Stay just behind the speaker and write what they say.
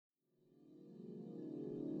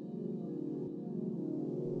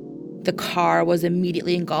the car was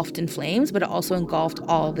immediately engulfed in flames, but it also engulfed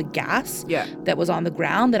all the gas that was on the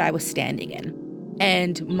ground that I was standing in.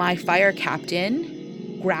 And my fire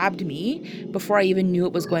captain grabbed me before I even knew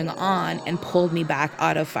what was going on and pulled me back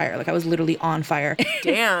out of fire. Like I was literally on fire.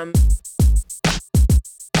 Damn.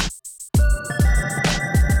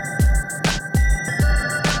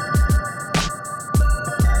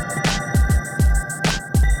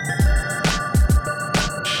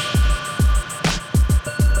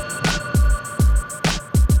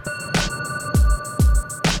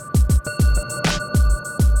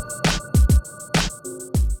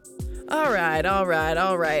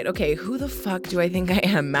 All right. Okay, who the fuck do I think I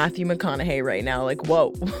am? Matthew McConaughey right now. Like,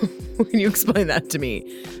 whoa. Can you explain that to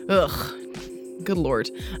me? Ugh. Good Lord.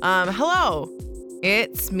 Hello.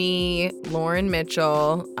 It's me, Lauren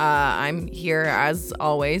Mitchell. I'm here, as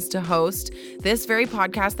always, to host this very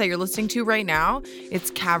podcast that you're listening to right now.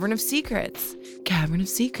 It's Cavern of Secrets. Cavern of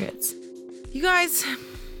Secrets. You guys,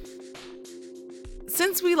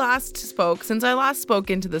 since I last spoke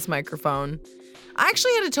into this microphone, I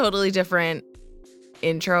actually had a totally different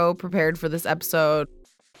intro prepared for this episode.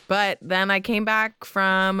 But then I came back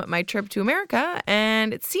from my trip to America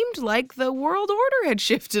and it seemed like the world order had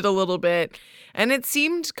shifted a little bit. And it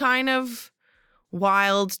seemed kind of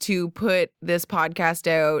wild to put this podcast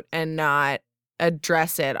out and not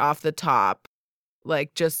address it off the top.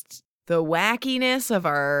 Like just the wackiness of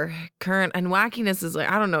our current, and wackiness is like,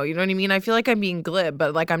 I don't know, you know what I mean? I feel like I'm being glib,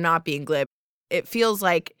 but like I'm not being glib. It feels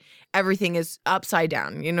like everything is upside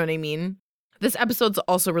down. You know what I mean? This episode's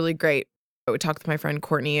also really great. I would talk with my friend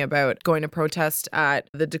Courtney about going to protest at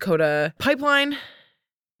the Dakota pipeline.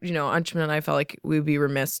 You know, Anshman and I felt like we'd be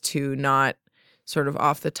remiss to not sort of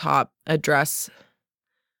off the top address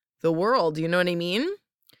the world. You know what I mean?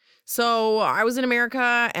 So I was in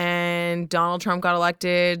America and Donald Trump got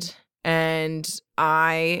elected, and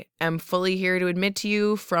I am fully here to admit to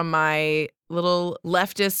you from my little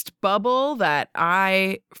leftist bubble that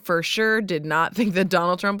I for sure did not think that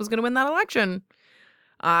Donald Trump was going to win that election.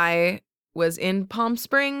 I was in Palm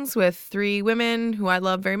Springs with 3 women who I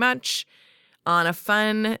love very much on a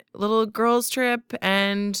fun little girls trip,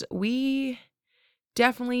 and we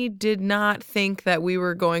definitely did not think that we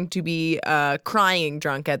were going to be crying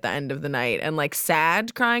drunk at the end of the night, and like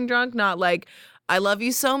sad crying drunk, not like I love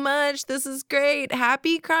you so much, this is great,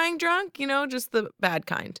 happy crying drunk, you know, just the bad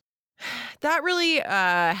kind. That really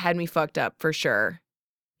had me fucked up for sure.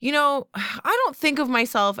 You know, I don't think of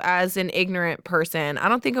myself as an ignorant person. I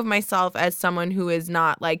don't think of myself as someone who is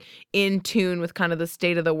not like in tune with kind of the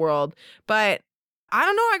state of the world. But I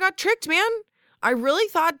don't know, I got tricked, man. I really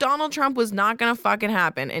thought Donald Trump was not going to fucking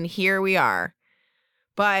happen. And here we are.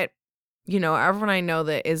 But, you know, everyone I know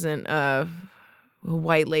that isn't a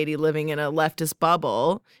white lady living in a leftist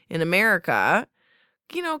bubble in America,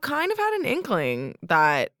 you know, kind of had an inkling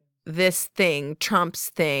that this thing, Trump's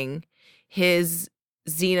thing, his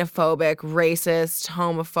xenophobic, racist,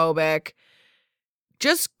 homophobic,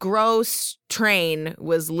 just gross train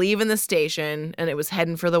was leaving the station and it was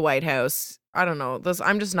heading for the White House. I don't know.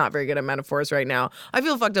 I'm just not very good at metaphors right now. I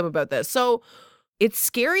feel fucked up about this. So it's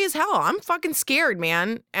scary as hell. I'm fucking scared,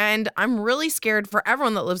 man. And I'm really scared for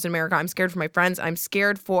everyone that lives in America. I'm scared for my friends. I'm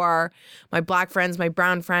scared for my black friends, my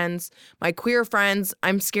brown friends, my queer friends.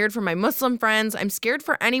 I'm scared for my Muslim friends. I'm scared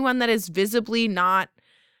for anyone that is visibly not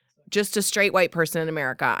just a straight white person in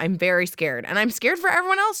America. I'm very scared. And I'm scared for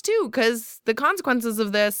everyone else too, because the consequences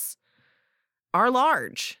of this are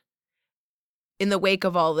large. In the wake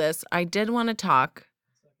of all this, I did want to talk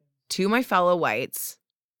to my fellow whites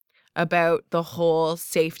about the whole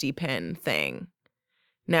safety pin thing.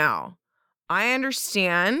 Now, I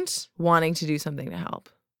understand wanting to do something to help.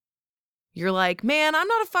 You're like, man, I'm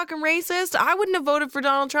not a fucking racist. I wouldn't have voted for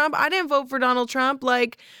Donald Trump. I didn't vote for Donald Trump.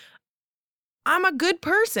 Like, I'm a good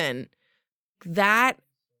person. That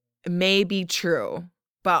may be true,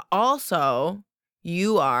 but also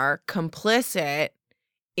you are complicit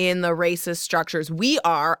in the racist structures.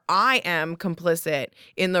 I am complicit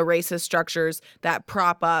in the racist structures that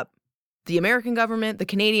prop up the American government, the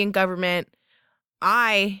Canadian government.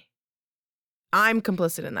 I'm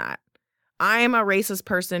complicit in that. I am a racist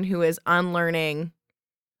person who is unlearning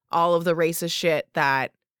all of the racist shit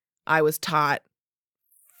that I was taught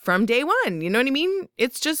from day one. You know what I mean?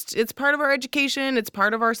 It's part of our education. It's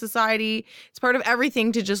part of our society. It's part of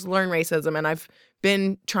everything to just learn racism. And I've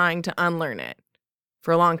been trying to unlearn it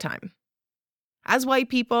for a long time. As white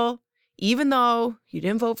people, even though you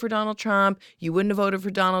didn't vote for Donald Trump, you wouldn't have voted for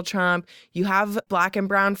Donald Trump, you have black and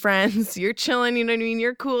brown friends, you're chilling, you know what I mean?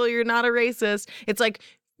 You're cool, you're not a racist. It's like,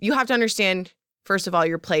 you have to understand, first of all,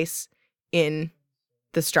 your place in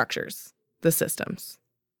the structures, the systems.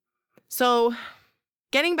 So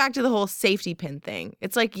getting back to the whole safety pin thing,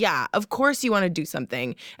 it's like, yeah, of course you want to do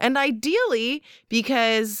something. And ideally,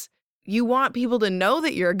 because you want people to know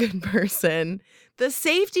that you're a good person, the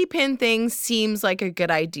safety pin thing seems like a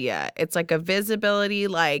good idea. It's like a visibility,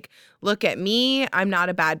 like, look at me, I'm not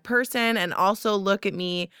a bad person. And also look at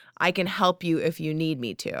me, I can help you if you need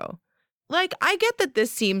me to. Like, I get that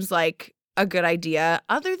this seems like a good idea,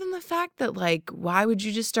 other than the fact that, like, why would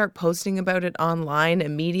you just start posting about it online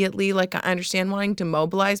immediately? Like, I understand wanting to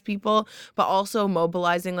mobilize people, but also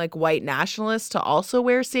mobilizing, like, white nationalists to also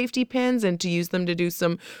wear safety pins and to use them to do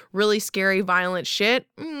some really scary, violent shit.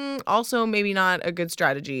 Also, maybe not a good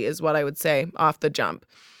strategy is what I would say off the jump.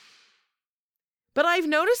 But I've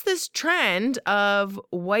noticed this trend of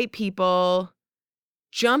white people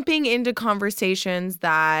jumping into conversations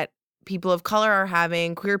that people of color are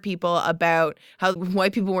having, queer people, about how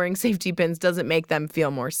white people wearing safety pins doesn't make them feel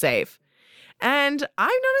more safe. And I've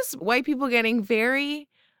noticed white people getting very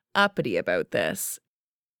uppity about this.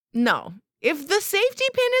 No. If the safety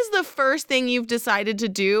pin is the first thing you've decided to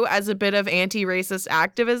do as a bit of anti-racist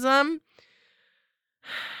activism,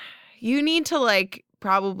 you need to, like,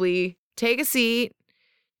 probably take a seat,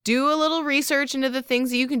 do a little research into the things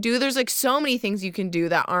that you can do. There's, like, so many things you can do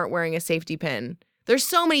that aren't wearing a safety pin. There's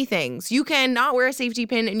so many things. You can not wear a safety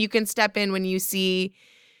pin and you can step in when you see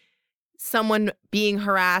someone being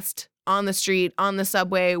harassed on the street, on the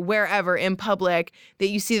subway, wherever in public, that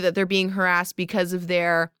you see that they're being harassed because of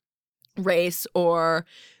their race or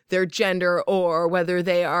their gender or whether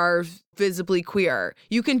they are visibly queer.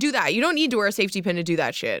 You can do that. You don't need to wear a safety pin to do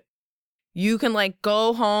that shit. You can, like,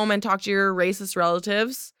 go home and talk to your racist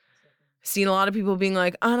relatives. Seen a lot of people being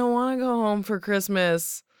like, I don't want to go home for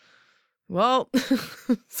Christmas. Well,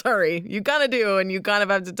 sorry, you kind of do, and you kind of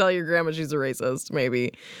have to tell your grandma she's a racist,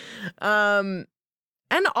 maybe. And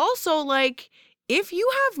also, like, if you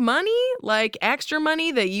have money, like extra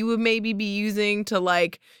money that you would maybe be using to,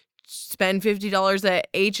 like, spend $50 at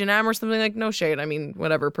H&M or something, like, no shade. I mean,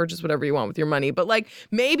 whatever, purchase whatever you want with your money. But, like,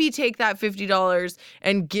 maybe take that $50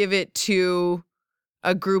 and give it to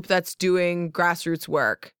a group that's doing grassroots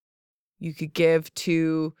work. You could give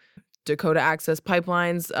to Dakota Access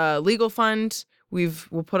Pipeline's legal fund.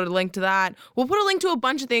 We'll put a link to that. We'll put a link to a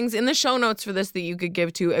bunch of things in the show notes for this that you could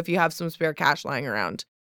give to if you have some spare cash lying around.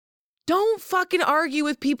 Don't fucking argue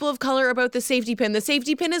with people of color about the safety pin. The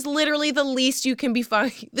safety pin is literally the least you can be it's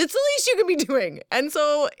the least you can be doing. And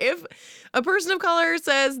so if a person of color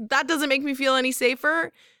says that doesn't make me feel any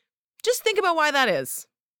safer, just think about why that is.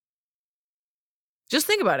 Just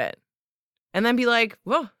think about it. And then be like,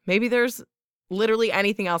 well, maybe there's literally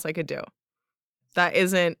anything else I could do that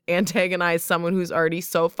isn't antagonize someone who's already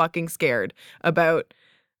so fucking scared about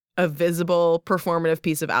a visible performative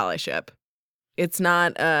piece of allyship. It's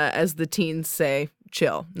not, as the teens say,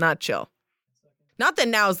 chill, not chill. Not that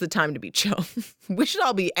now's the time to be chill. We should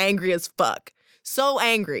all be angry as fuck. So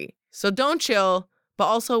angry. So don't chill, but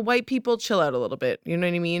also white people chill out a little bit. You know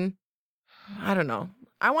what I mean? I don't know.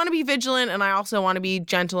 I want to be vigilant and I also want to be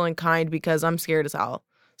gentle and kind because I'm scared as hell.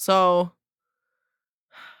 So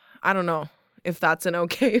I don't know if that's an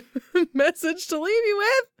okay message to leave you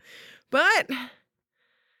with, but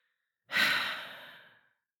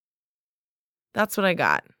that's what I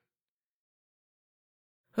got.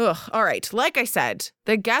 Ugh, all right. Like I said,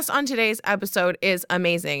 the guest on today's episode is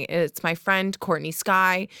amazing. It's my friend Courtney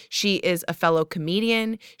Skye. She is a fellow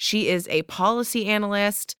comedian. She is a policy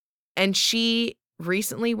analyst, and she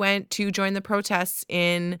recently went to join the protests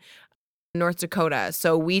in North Dakota.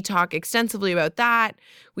 So we talk extensively about that.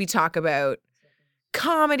 We talk about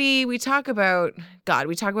comedy. We talk about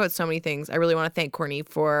so many things. I really want to thank Courtney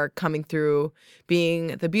for coming through,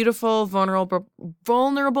 being the beautiful,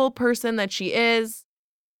 vulnerable person that she is.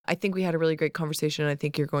 I think we had a really great conversation. I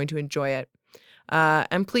think you're going to enjoy it.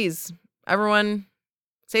 And please, everyone,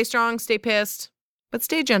 stay strong, stay pissed, but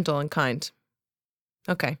stay gentle and kind.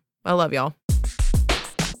 Okay. I love y'all.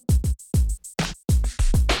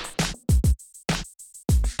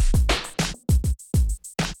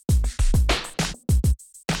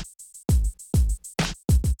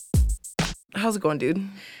 How's it going, dude?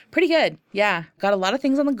 Pretty good. Yeah. Got a lot of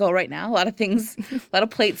things on the go right now. A lot of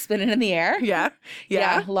plates spinning in the air. Yeah.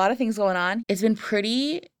 A lot of things going on. It's been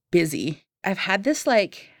pretty busy. I've had this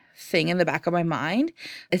like thing in the back of my mind.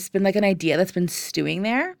 It's been like an idea that's been stewing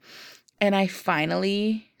there. And I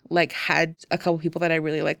finally like had a couple people that I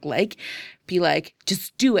really like be like,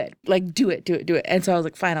 just do it. Like, do it. And so I was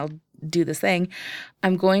like, fine, I'll do this thing.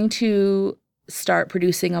 I'm going to start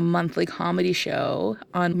producing a monthly comedy show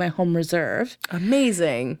on my home reserve.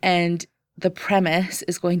 Amazing. And the premise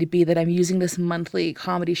is going to be that I'm using this monthly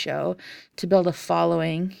comedy show to build a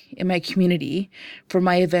following in my community for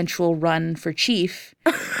my eventual run for chief.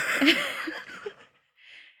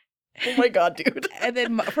 Oh my God, dude. And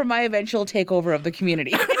then for my eventual takeover of the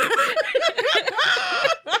community.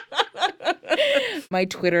 My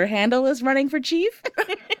Twitter handle is running for chief.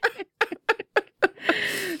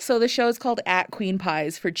 So the show is called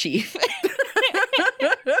 @QueenPies for chief.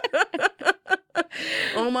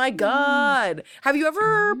 Oh my God. Have you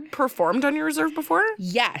ever performed on your reserve before?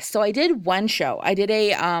 Yes. So I did one show. I did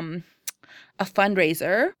a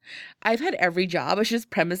fundraiser. I've had every job. I should just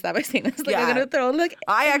premise that by saying this. Like, I'm going to throw like...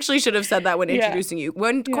 I actually should have said that when introducing you.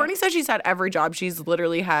 When Courtney said she's had every job, she's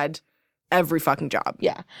literally had every fucking job.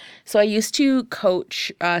 Yeah. So I used to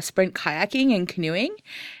coach sprint kayaking and canoeing.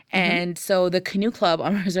 And so the canoe club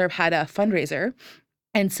on reserve had a fundraiser.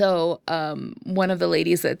 And so one of the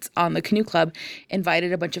ladies that's on the canoe club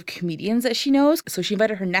invited a bunch of comedians that she knows. So she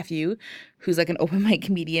invited her nephew, who's like an open mic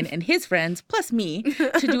comedian, and his friends, plus me,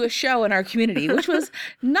 to do a show in our community, which was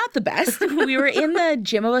not the best. We were in the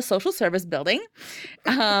gym of a social service building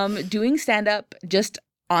doing stand-up just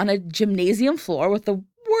on a gymnasium floor with the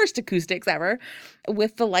worst acoustics ever,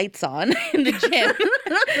 with the lights on in the gym,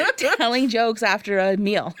 telling jokes after a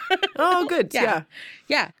meal. Oh, good. Yeah.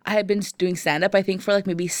 I had been doing stand-up, I think, for like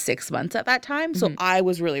maybe 6 months at that time. So I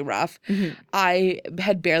was really rough. I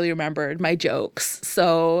had barely remembered my jokes.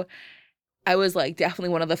 So I was like definitely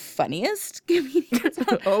one of the funniest comedians.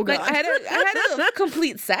 Oh, God. Like, I had a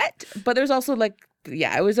complete set, but there's also like,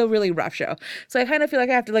 yeah, it was a really rough show. So I kind of feel like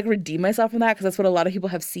I have to like redeem myself from that because that's what a lot of people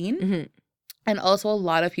have seen. And also a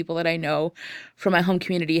lot of people that I know from my home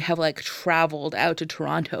community have like traveled out to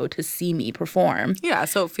Toronto to see me perform. Yeah,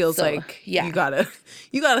 so it feels like you gotta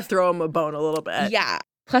throw them a bone a little bit. Yeah.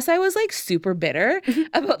 Plus I was like super bitter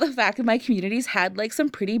about the fact that my communities had like some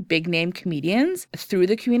pretty big name comedians through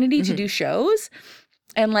the community to do shows.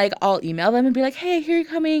 And like I'll email them and be like, hey, here you're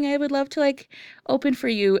coming. I would love to like open for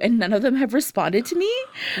you. And none of them have responded to me.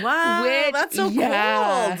 Wow, that's so cold.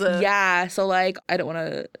 Yeah. So like I don't want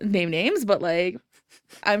to name names, but like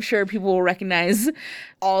I'm sure people will recognize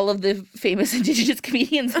all of the famous Indigenous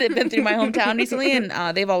comedians that have been through my hometown recently, and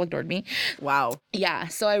they've all ignored me. Wow. Yeah.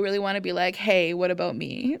 So I really want to be like, hey, what about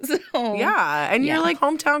me? So yeah, and you're like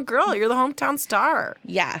hometown girl. You're the hometown star.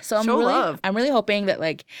 Yeah. So love. I'm really hoping that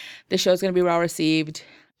like the show's gonna be well received.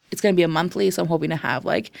 It's going to be a monthly, so I'm hoping to have,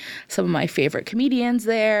 like, some of my favorite comedians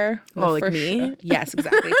there. Oh, like me? Show. Yes,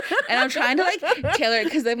 exactly. And I'm trying to, like, tailor it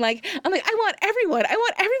because I'm like, I want everyone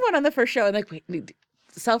on the first show. And, like, wait,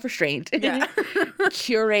 self-restraint. Yeah.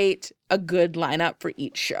 Curate a good lineup for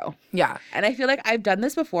each show. Yeah. And I feel like I've done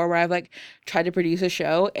this before where I've, like, tried to produce a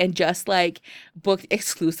show and just, like, booked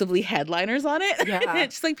exclusively headliners on it. Yeah. And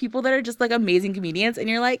it's just, like, people that are just, like, amazing comedians. And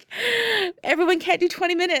you're like, everyone can't do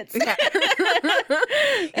 20 minutes. Yeah.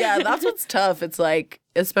 Yeah, that's what's tough. It's like,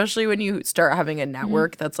 especially when you start having a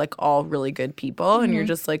network that's, like, all really good people. And you're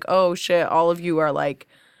just like, oh, shit, all of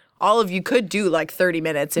you could do like 30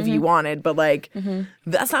 minutes if you wanted, but like,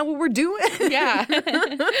 that's not what we're doing. Yeah.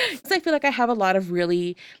 So I feel like I have a lot of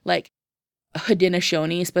really like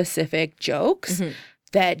Haudenosaunee specific jokes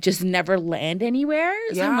that just never land anywhere.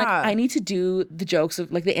 So I'm like, I need to do the jokes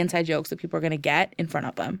of like the inside jokes that people are going to get in front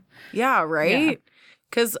of them. Yeah, right?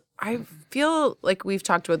 Because I feel like we've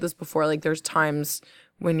talked about this before. Like there's times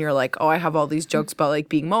when you're like, oh, I have all these jokes about like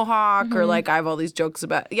being Mohawk or like I have all these jokes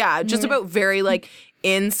about, just about very like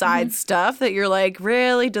inside stuff that you're like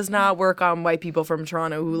really does not work on white people from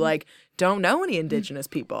Toronto who like don't know any Indigenous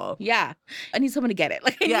people. Yeah. I need someone to get it.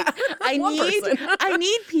 Like I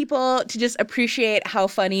need people to just appreciate how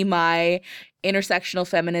funny my intersectional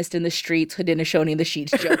feminist in the streets Haudenosaunee in the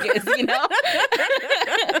sheets joke is, you know?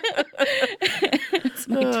 It's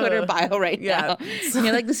my Twitter bio right now. And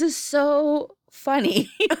you're like, this is so funny.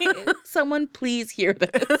 Someone please hear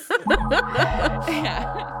this.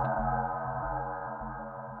 Yeah.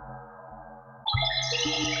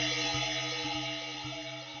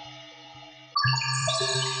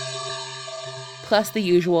 Plus the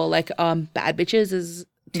usual, like, Bad Bitches is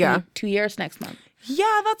 2 years next month.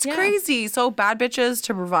 Yeah, that's crazy. So Bad Bitches,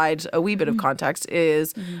 to provide a wee bit of context,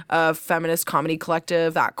 is a feminist comedy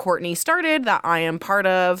collective that Courtney started, that I am part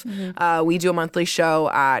of. We do a monthly show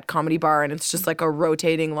at Comedy Bar, and it's just like a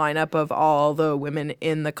rotating lineup of all the women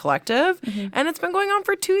in the collective. And it's been going on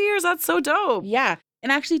for 2 years. That's so dope. Yeah.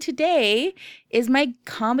 And actually today is my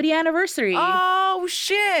comedy anniversary. Oh,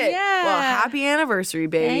 shit. Yeah. Well, happy anniversary,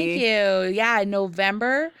 baby. Thank you. Yeah,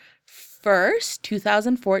 November 1st,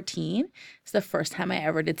 2014 is the first time I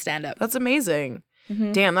ever did stand-up. That's amazing.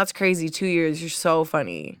 Damn, that's crazy. 2 years. You're so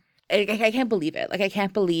funny. I can't believe it. Like, I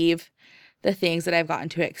can't believe the things that I've gotten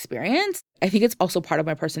to experience. I think it's also part of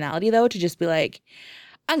my personality, though, to just be like,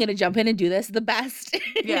 I'm going to jump in and do this the best.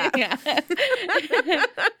 Yeah.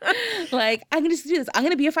 Like, I'm going to just do this. I'm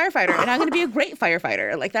going to be a firefighter, and I'm going to be a great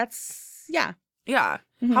firefighter. Like, that's, yeah. Yeah.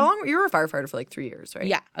 Mm-hmm. How long? You were a firefighter for like 3 years, right?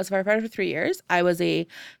 Yeah. I was a firefighter for 3 years. I was a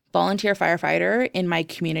volunteer firefighter in my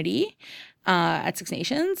community at Six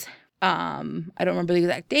Nations. I don't remember the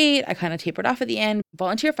exact date. I kind of tapered off at the end.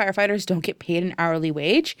 Volunteer firefighters don't get paid an hourly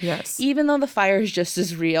wage. Yes. Even though the fire is just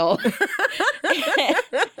as real.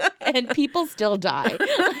 And people still die.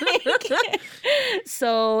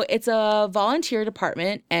 So it's a volunteer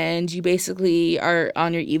department, and you basically are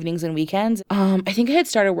on your evenings and weekends. I think I had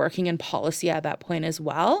started working in policy at that point as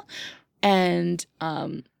well. And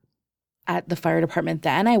at the fire department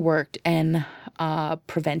then, I worked in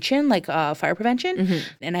prevention, like fire prevention. Mm-hmm.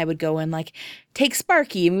 And I would go and like take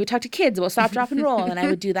Sparky, and we would talk to kids about stop, drop, and roll. And I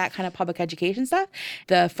would do that kind of public education stuff.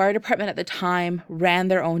 The fire department at the time ran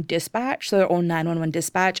their own dispatch, so their own 911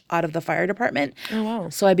 dispatch out of the fire department. Oh, wow.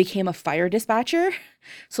 So I became a fire dispatcher.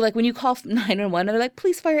 So like when you call 911 and they're like,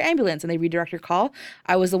 please fire ambulance, and they redirect your call,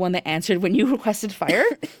 I was the one that answered when you requested fire.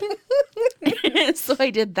 So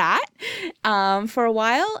I did that for a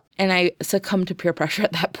while, and I succumbed to peer pressure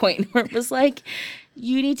at that point where it was like,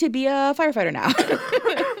 you need to be a firefighter now.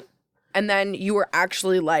 And then you were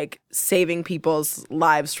actually like saving people's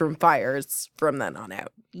lives from fires from then on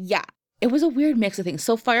out. Yeah. It was a weird mix of things.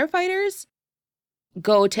 So firefighters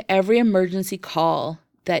go to every emergency call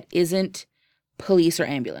that isn't police or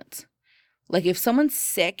ambulance. Like if someone's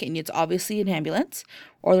sick and it's obviously an ambulance,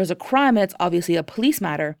 or there's a crime and it's obviously a police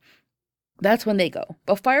matter, that's when they go.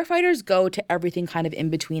 But firefighters go to everything kind of in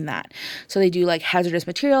between that. So they do like hazardous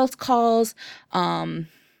materials calls,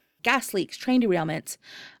 gas leaks, train derailments,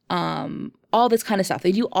 all this kind of stuff.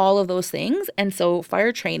 They do all of those things. And so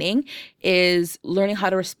fire training is learning how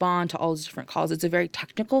to respond to all those different calls. It's a very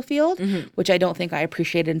technical field, mm-hmm. which I don't think I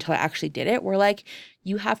appreciated until I actually did it. Where like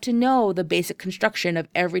you have to know the basic construction of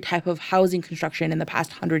every type of housing construction in the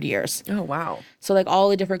past 100 years. Oh, wow. So like all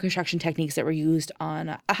the different construction techniques that were used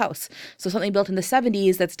on a house. So something built in the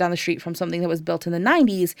 70s that's down the street from something that was built in the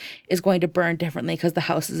 90s is going to burn differently because the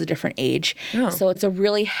house is a different age. Oh. So it's a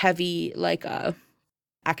really heavy like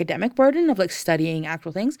academic burden of like studying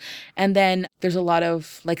actual things. And then there's a lot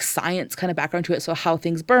of like science kind of background to it. So how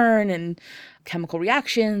things burn and chemical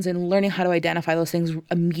reactions and learning how to identify those things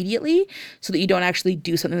immediately so that you don't actually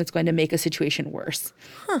do something that's going to make a situation worse.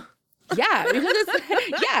 Huh. Yeah,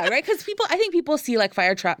 right? Because I think people see like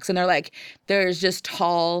fire trucks and they're like, there's just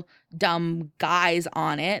tall, dumb guys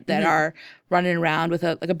on it that mm-hmm. are running around with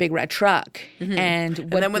a big red truck. Mm-hmm. And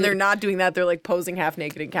then when they're not doing that, they're like posing half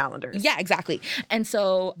naked in calendars. Yeah, exactly. And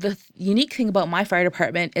so the unique thing about my fire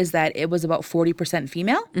department is that it was about 40%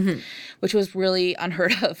 female, mm-hmm. which was really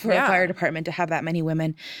unheard of for a fire department to have that many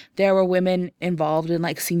women. There were women involved in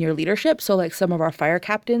like senior leadership. So like some of our fire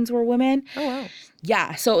captains were women. Oh, wow.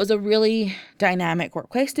 Yeah, so it was a really dynamic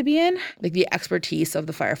workplace to be in. Like the expertise of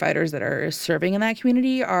the firefighters that are serving in that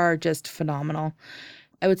community are just phenomenal.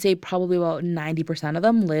 I would say probably about 90% of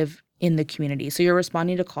them live in the community. So you're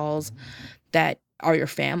responding to calls that are your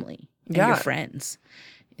family and your friends.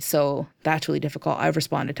 So that's really difficult. I've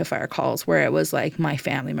responded to fire calls where it was like my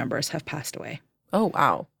family members have passed away. Oh,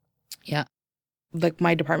 wow. Yeah. Like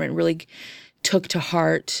my department really took to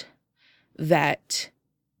heart that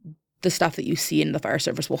the stuff that you see in the fire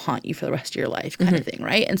service will haunt you for the rest of your life kind mm-hmm. of thing,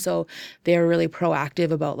 right? And so they're really proactive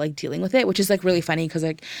about like dealing with it, which is like really funny because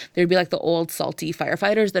like there'd be like the old salty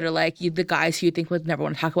firefighters that are like the guys who you think would never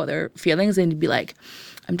want to talk about their feelings, and you'd be like,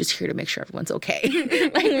 I'm just here to make sure everyone's okay.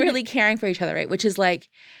 Like really caring for each other, right? Which is like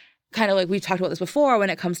kind of like we've talked about this before when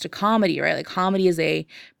it comes to comedy, right? Like comedy is a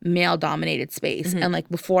male-dominated space. Mm-hmm. And like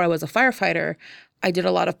before I was a firefighter, I did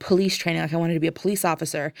a lot of police training. Like I wanted to be a police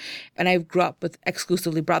officer, and I grew up with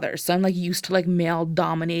exclusively brothers. So I'm like used to like male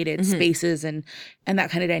dominated mm-hmm. spaces and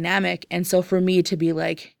that kind of dynamic. And so for me to be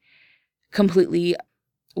like completely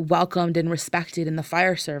welcomed and respected in the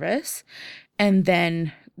fire service and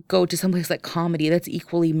then go to someplace like comedy that's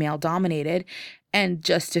equally male dominated and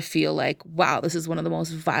just to feel like, wow, this is one of the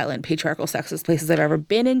most violent, patriarchal, sexist places I've ever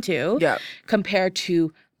been into compared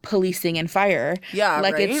to policing and fire. Yeah,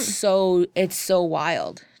 like right? it's so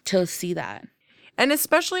wild to see that. And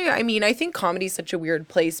especially, I mean, I think comedy is such a weird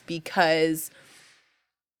place because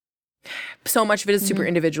so much of it is super mm-hmm.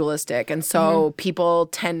 individualistic. And so mm-hmm. people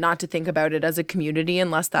tend not to think about it as a community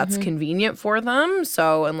unless that's mm-hmm. convenient for them.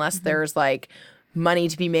 So unless mm-hmm. there's like money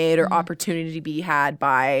to be made or mm-hmm. opportunity to be had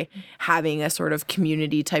by having a sort of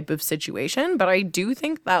community type of situation. But I do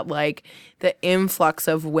think that like the influx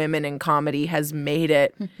of women in comedy has made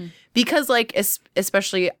it mm-hmm. because like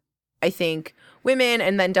especially I think women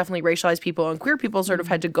and then definitely racialized people and queer people sort of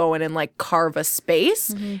had to go in and like carve a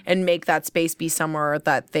space and make that space be somewhere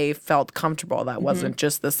that they felt comfortable. That wasn't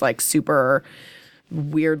just this like super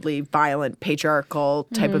weirdly violent patriarchal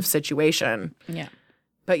type of situation. Yeah.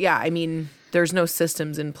 But yeah, I mean, there's no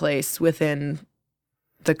systems in place within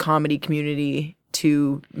the comedy community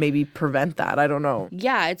to maybe prevent that. I don't know.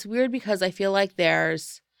 Yeah, it's weird because I feel like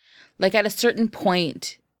there's, like at a certain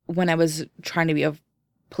point when I was trying to be a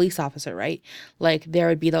police officer, right? Like there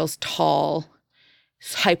would be those tall,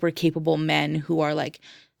 hyper capable men who are like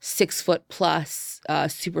 6 foot plus,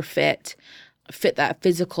 super fit that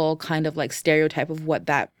physical kind of like stereotype of what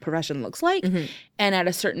that profession looks like. And at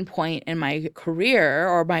a certain point in my career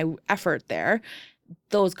or my effort there,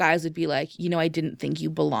 those guys would be like, you know, I didn't think you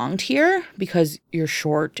belonged here because you're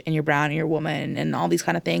short and you're brown and you're a woman and all these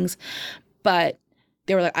kind of things. But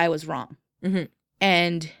they were like, I was wrong.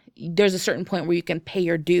 And there's a certain point where you can pay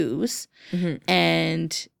your dues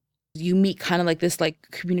and you meet kind of like this like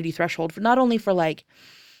community threshold for not only for like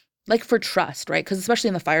for trust, right? Because especially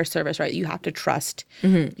in the fire service, right, you have to trust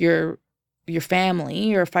your family,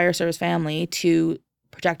 your fire service family, to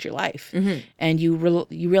protect your life. And you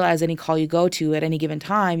realize any call you go to at any given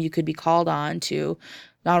time, you could be called on to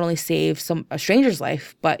not only save a stranger's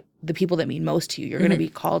life, but the people that mean most to you. You're going to be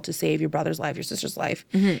called to save your brother's life, your sister's life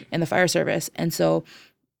in the fire service. And so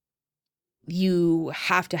you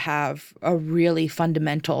have to have a really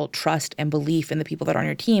fundamental trust and belief in the people that are on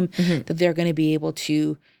your team that they're going to be able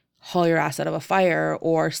to haul your ass out of a fire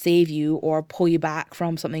or save you or pull you back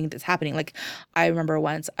from something that's happening. Like I remember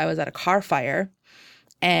once I was at a car fire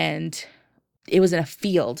and it was in a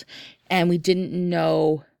field and we didn't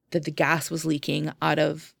know that the gas was leaking out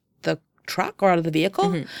of the truck or out of the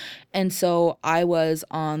vehicle. And so I was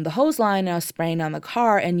on the hose line and I was spraying down the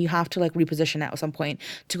car, and you have to like reposition at some point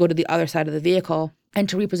to go to the other side of the vehicle. And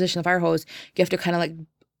to reposition the fire hose, you have to kind of like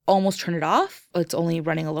almost turn it off. It's only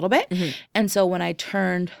running a little bit. And so when I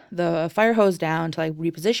turned the fire hose down to like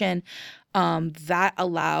reposition, that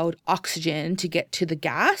allowed oxygen to get to the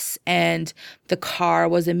gas, and the car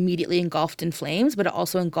was immediately engulfed in flames, but it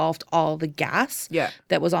also engulfed all the gas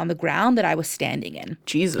that was on the ground that I was standing in.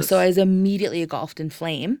 Jesus. So I was immediately engulfed in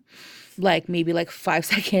flame, like maybe like 5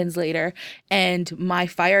 seconds later, and my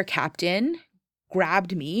fire captain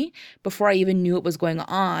grabbed me before I even knew what was going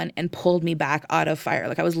on and pulled me back out of fire.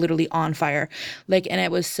 Like I was literally on fire. Like, and I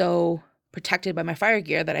was so protected by my fire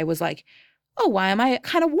gear that I was like, oh, why am I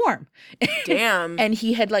kind of warm? Damn. And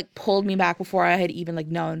he had like pulled me back before I had even like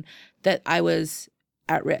known that I was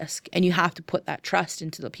at risk. And you have to put that trust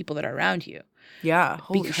into the people that are around you. Yeah.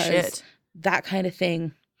 Holy because shit. That kind of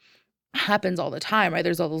thing happens all the time, right?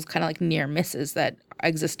 There's all those kind of like near misses that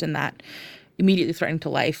exist in that immediately threatening to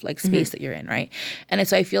life, like space that you're in, right? And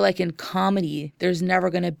so I feel like in comedy, there's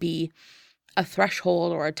never going to be a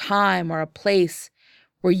threshold or a time or a place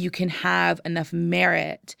where you can have enough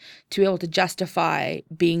merit to be able to justify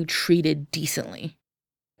being treated decently.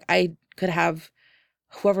 I could have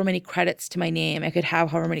however many credits to my name. I could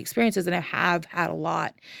have however many experiences, and I have had a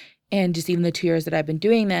lot. And just even the 2 years that I've been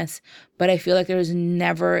doing this, but I feel like there's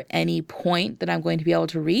never any point that I'm going to be able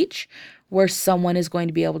to reach where someone is going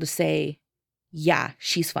to be able to say, yeah,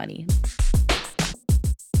 she's funny.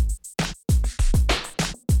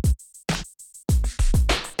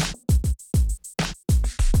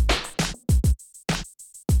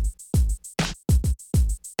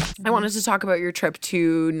 I wanted to talk about your trip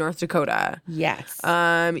to North Dakota. Yes.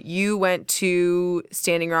 You went to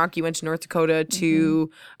Standing Rock. You went to North Dakota to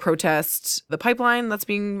protest the pipeline that's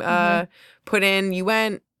being put in. You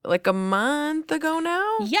went like a month ago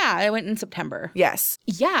now? Yeah, I went in September. Yes.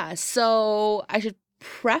 Yeah, so I should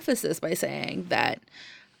preface this by saying that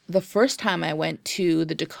the first time I went to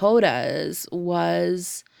the Dakotas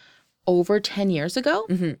was over 10 years ago.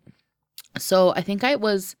 So I think it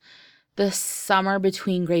was the summer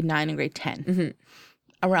between grade 9 and grade 10,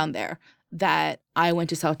 around there, that I went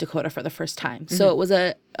to South Dakota for the first time. So it was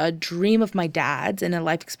a dream of my dad's and a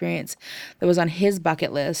life experience that was on his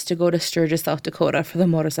bucket list to go to Sturgis, South Dakota for the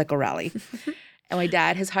motorcycle rally. And my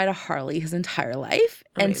dad has had a Harley his entire life.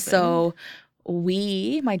 Amazing. And so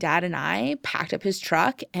my dad and I, packed up his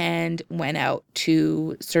truck and went out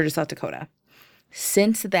to Sturgis, South Dakota.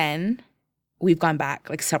 Since then, we've gone back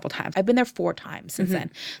like several times. I've been there 4 times since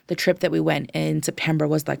then. The trip that we went in September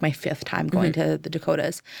was like my 5th time going to the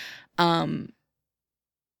Dakotas. Going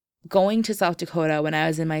to South Dakota when I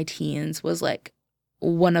was in my teens was like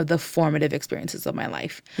one of the formative experiences of my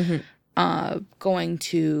life. Going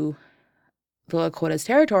to the Dakotas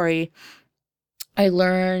territory, I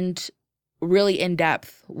learned really in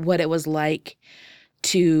depth what it was like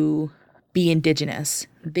to be Indigenous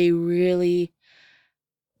they really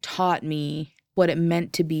taught me what it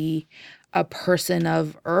meant to be a person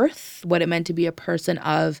of earth, what it meant to be a person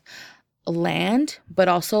of land, but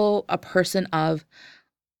also a person of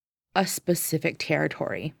a specific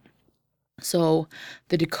territory. So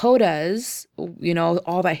the Dakotas,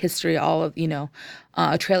 all that history, all of,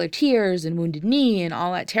 Trail of Tears and Wounded Knee and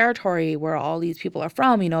all that territory where all these people are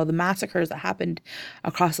from, the massacres that happened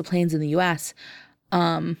across the plains in the U.S.,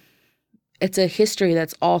 it's a history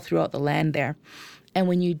that's all throughout the land there. And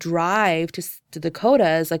when you drive to the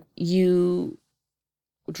Dakotas, like you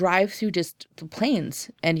drive through just the plains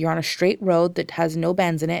and you're on a straight road that has no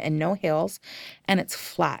bends in it and no hills, and it's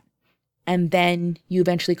flat. And then you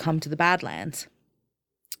eventually come to the Badlands,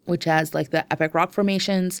 which has like the epic rock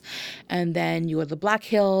formations. And then you go to the Black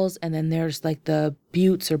Hills, and then there's like the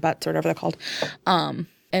buttes or butts or whatever they're called.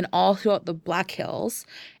 And all throughout the Black Hills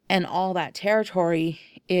and all that territory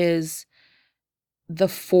is the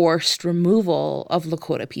forced removal of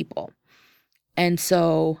Lakota people. And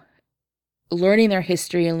so learning their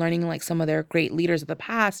history and learning like some of their great leaders of the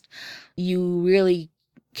past, you really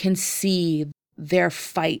can see their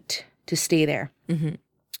fight to stay there. Mm-hmm.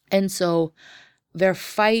 And so their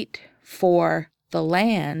fight for the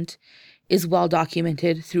land is well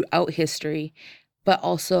documented throughout history, but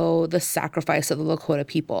also the sacrifice of the Lakota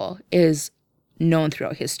people is known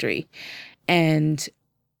throughout history. And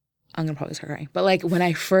I'm going to probably start crying. But like when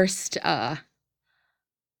I first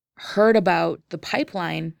heard about the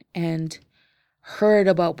pipeline and heard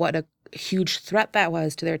about what a huge threat that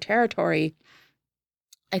was to their territory,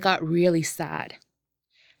 I got really sad.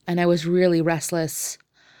 And I was really restless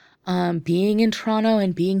being in Toronto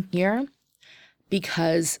and being here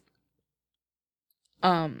because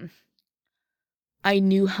I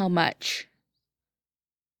know how much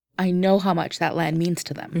that land means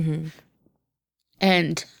to them. Mm-hmm.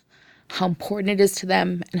 And how important it is to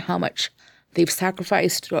them and how much they've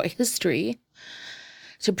sacrificed throughout history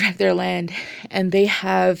to protect their land. And they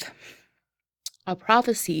have a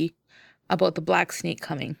prophecy about the black snake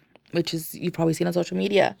coming, which is, you've probably seen on social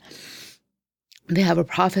media. They have a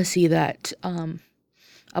prophecy that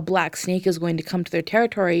a black snake is going to come to their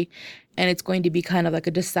territory, and it's going to be kind of like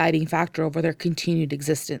a deciding factor over their continued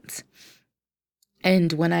existence.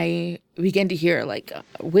 And when I begin to hear like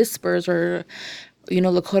whispers or,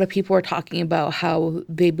 Lakota people are talking about how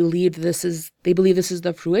they believe this is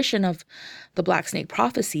the fruition of the black snake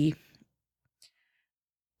prophecy,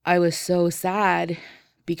 I was so sad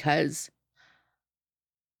because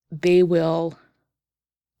they will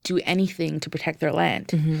do anything to protect their land.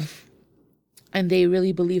 Mm-hmm. And they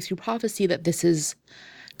really believe through prophecy that this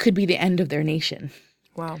could be the end of their nation.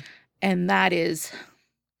 Wow. And that is,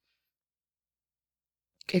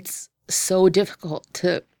 it's so difficult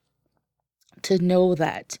to know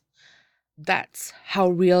that that's how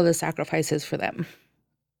real the sacrifice is for them.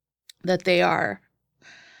 That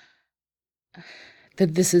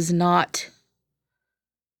this is not,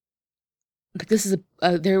 like this is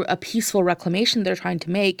they're a peaceful reclamation they're trying to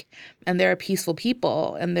make, and they're a peaceful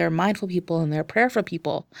people, and they're mindful people, and they're prayerful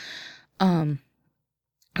people. But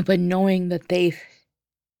knowing that they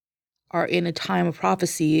are in a time of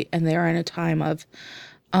prophecy, and they are in a time of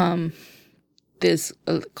this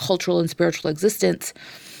cultural and spiritual existence,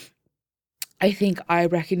 I think I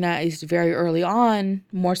recognized very early on,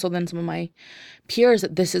 more so than some of my peers,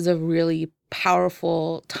 that this is a really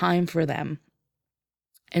powerful time for them.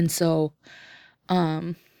 And so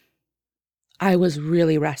I was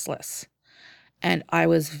really restless, and I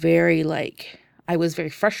was very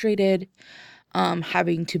frustrated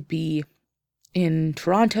having to be in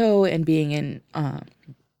Toronto and being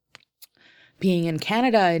in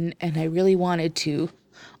Canada, and I really wanted to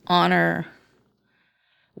honor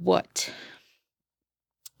what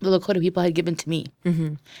the Lakota people had given to me.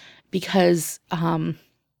 Mm-hmm. Because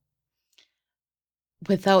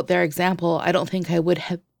without their example, I don't think I would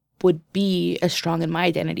be as strong in my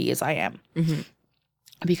identity as I am. Mm-hmm.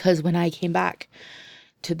 Because when I came back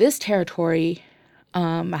to this territory,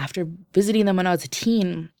 after visiting them when I was a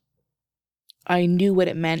teen, I knew what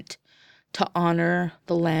it meant to honor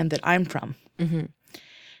the land that I'm from. Mm-hmm.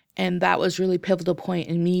 And that was really a pivotal point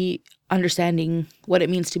in me understanding what it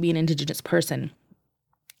means to be an Indigenous person.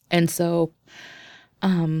 And so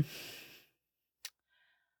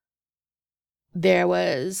there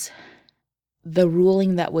was the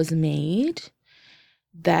ruling that was made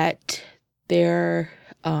that their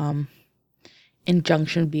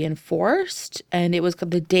injunction be enforced. And it was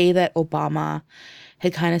the day that Obama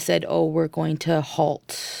had kind of said, we're going to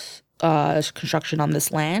halt construction on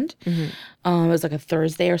this land. Mm-hmm. It was like a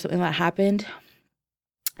Thursday or something that happened.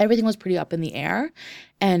 Everything was pretty up in the air.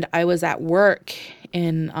 And I was at work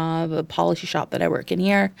in the policy shop that I work in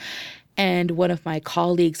here. And one of my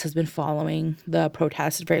colleagues has been following the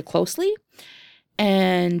protests very closely.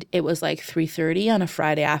 And it was like 3:30 on a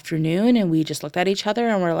Friday afternoon. And we just looked at each other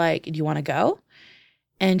and we're like, do you want to go?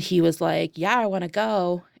 And he was like, yeah, I want to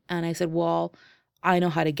go. And I said, well, I know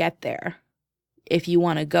how to get there. If you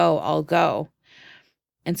want to go, I'll go.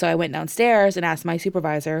 And so I went downstairs and asked my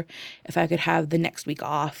supervisor if I could have the next week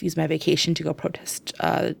off, use my vacation to go protest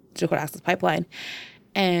Dakota Access Pipeline.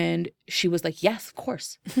 And she was like, yes, of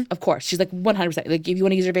course. Of course. She's like, 100%. Like, if you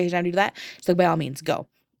want to use your vacation time to do that, she's like, by all means, go.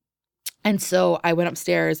 And so I went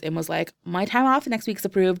upstairs and was like, my time off next week's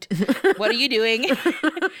approved. What are you doing?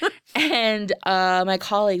 And my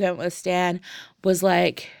colleague went with Stan was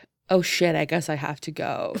like, oh shit, I guess I have to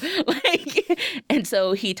go. And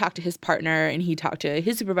so he talked to his partner and he talked to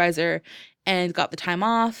his supervisor and got the time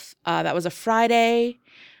off. That was a Friday.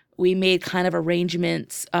 We made kind of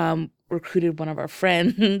arrangements, recruited one of our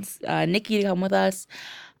friends, Nikki, to come with us.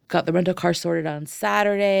 Got the rental car sorted on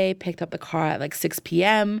Saturday, picked up the car at like 6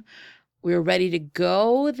 p.m. We were ready to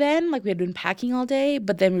go then, like we had been packing all day,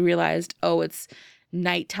 but then we realized, oh, it's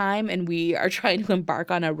nighttime and we are trying to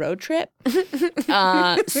embark on a road trip.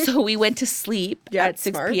 So we went to sleep at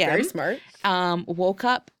 6 p.m. Very smart. Woke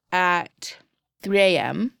up at 3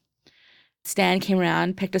 a.m. Stan came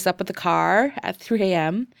around, picked us up at the car at 3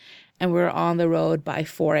 a.m. and we were on the road by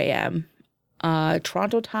 4 a.m.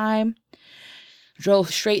 Toronto time.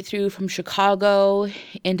 Drove straight through from Chicago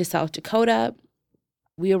into South Dakota.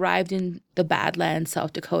 We arrived in the Badlands,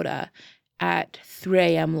 South Dakota at 3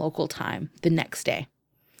 a.m. local time the next day.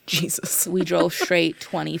 Jesus. We drove straight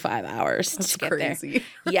 25 hours That's to get crazy.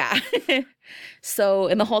 there. Yeah. So,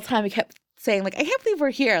 and the whole time we kept saying, like, I can't believe we're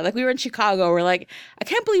here. Like, we were in Chicago. We're like, I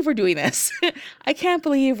can't believe we're doing this. I can't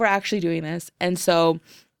believe we're actually doing this. And so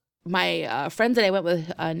my friends that I went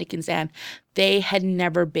with, Nick and Stan, they had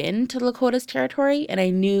never been to Lakota's territory. And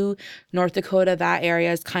I knew North Dakota, that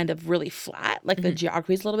area is kind of really flat. Like the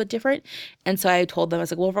geography is a little bit different. And so I told them, I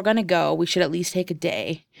was like, well, if we're going to go, we should at least take a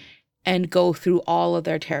day and go through all of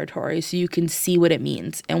their territory so you can see what it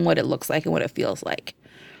means and what it looks like and what it feels like.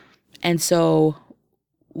 And so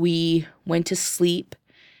we went to sleep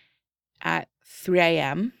at 3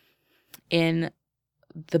 a.m. in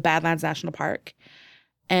the Badlands National Park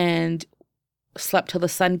and slept till the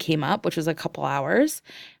sun came up, which was a couple hours,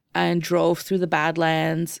 and drove through the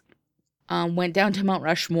Badlands, went down to Mount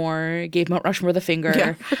Rushmore, gave Mount Rushmore the finger.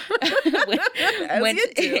 Yeah.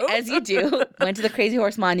 As you do. Went to the Crazy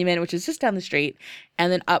Horse Monument, which is just down the street,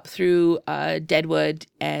 and then up through Deadwood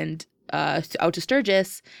and out to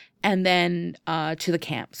Sturgis, and then to the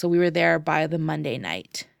camp. So we were there by the Monday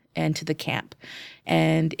night and to the camp.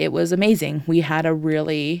 And it was amazing. We had a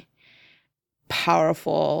really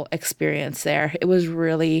powerful experience there. It was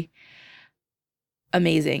really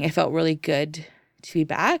amazing. It felt really good to be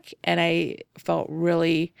back. And I felt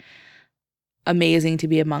really amazing to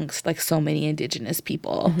be amongst like so many Indigenous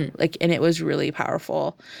people. And it was really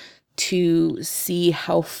powerful to see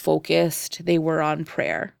how focused they were on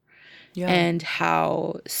prayer. Yeah. And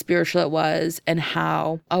how spiritual it was and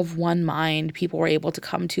how of one mind people were able to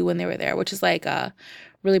come to when they were there, which is like a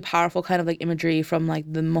really powerful kind of like imagery from like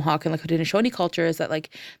the Mohawk and like Haudenosaunee cultures, that like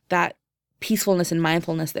that peacefulness and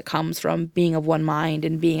mindfulness that comes from being of one mind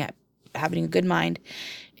and having a good mind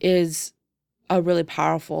is a really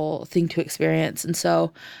powerful thing to experience. And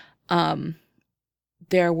so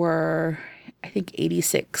there were, I think,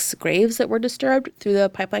 86 graves that were disturbed through the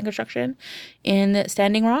pipeline construction in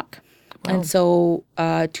Standing Rock. Wow. And so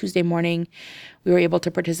Tuesday morning, we were able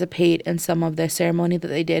to participate in some of the ceremony that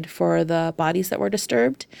they did for the bodies that were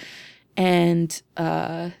disturbed. And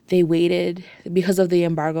they waited because of the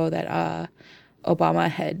embargo that Obama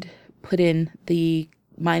had put in. The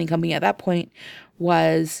mining company at that point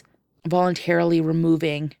was voluntarily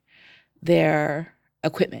removing their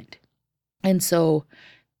equipment. And so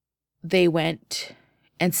they went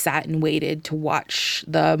and sat and waited to watch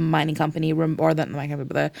the mining company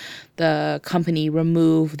the company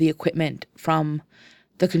remove the equipment from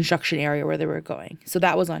the construction area where they were going. So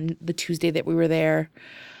that was on the Tuesday that we were there.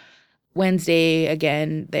 Wednesday,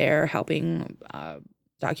 again, they're helping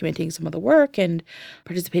documenting some of the work and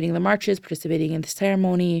participating in the marches, participating in the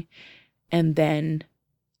ceremony. And then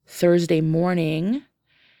Thursday morning,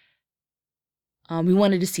 we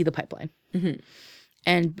wanted to see the pipeline.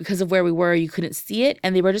 And because of where we were, you couldn't see it.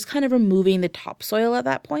 And they were just kind of removing the topsoil at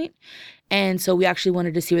that point. And so we actually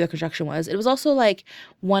wanted to see where the construction was. It was also like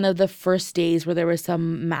one of the first days where there was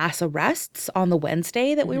some mass arrests on the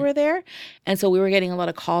Wednesday that we were there. And so we were getting a lot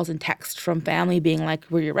of calls and texts from family being like,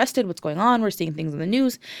 were you arrested? What's going on? We're seeing things in the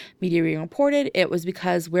news, media being reported. It was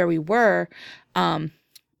because where we were,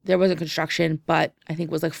 there wasn't construction, but I think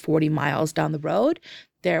it was like 40 miles down the road,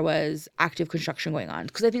 there was active construction going on.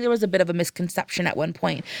 Because I think there was a bit of a misconception at one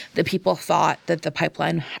point that people thought that the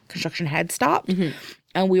pipeline construction had stopped.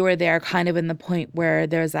 And we were there kind of in the point where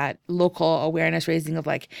there's that local awareness raising of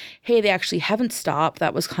like, hey, they actually haven't stopped.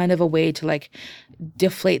 That was kind of a way to like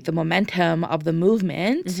deflate the momentum of the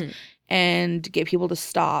movement and get people to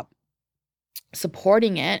stop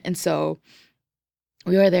supporting it. And so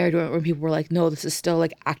we were there when people were like, no, this is still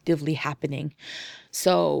like actively happening.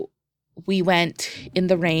 So we went in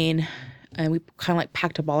the rain and we kind of like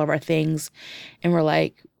packed up all of our things and we're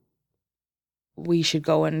like, we should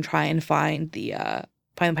go and try and find the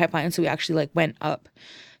pipeline. So we actually like went up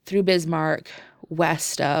through Bismarck,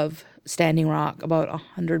 west of Standing Rock, about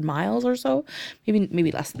 100 miles or so,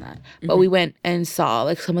 maybe less than that. But we went and saw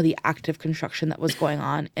like some of the active construction that was going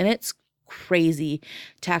on, and it's crazy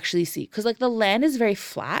to actually see because like the land is very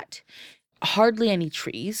flat, hardly any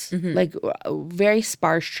trees, like very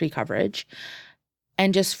sparse tree coverage,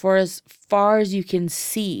 and just for as far as you can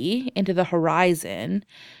see into the horizon,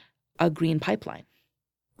 a green pipeline.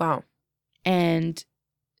 Wow. And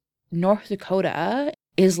North Dakota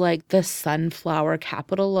is like the sunflower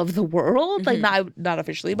capital of the world. Like not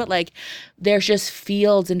officially, but like there's just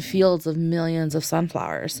fields and fields of millions of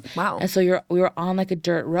sunflowers. Wow. And so we were on like a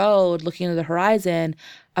dirt road looking at the horizon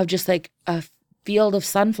of just like a field of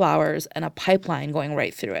sunflowers and a pipeline going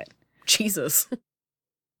right through it. Jesus.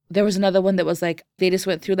 There was another one that was like they just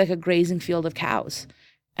went through like a grazing field of cows.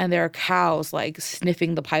 And there are cows like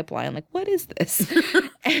sniffing the pipeline. Like, what is this?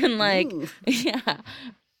 And like,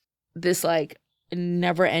 this like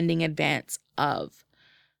never ending advance of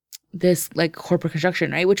this like corporate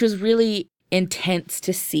construction, right? Which was really intense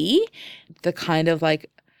to see, the kind of like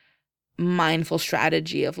mindful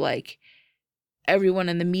strategy of like everyone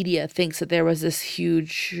in the media thinks that there was this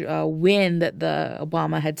huge win that the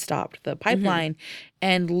Obama had stopped the pipeline,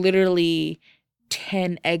 and literally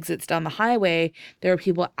 10 exits down the highway, there are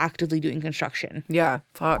people actively doing construction. Yeah,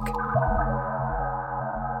 fuck.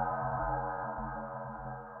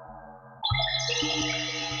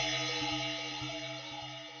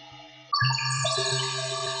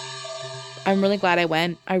 I'm really glad I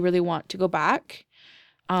went. I really want to go back.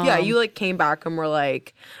 Yeah, you like came back and were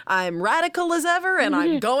like, I'm radical as ever and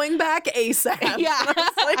I'm going back ASAP. Yeah,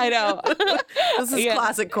 I know. This is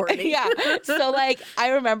classic Courtney. Yeah. So like, I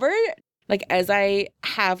remember like as I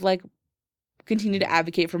have like continue to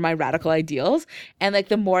advocate for my radical ideals, and like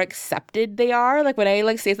the more accepted they are, like when I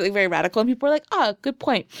like say something very radical and people are like, oh, good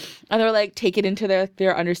point, and they're like take it into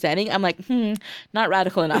their understanding, I'm like, not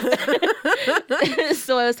radical enough.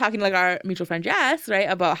 So I was talking to like our mutual friend Jess, right,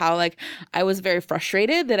 about how like I was very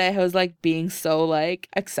frustrated that I was like being so like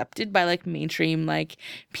accepted by like mainstream like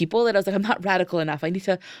people, that I was like, I'm not radical enough. I need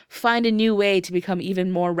to find a new way to become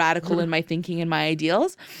even more radical in my thinking and my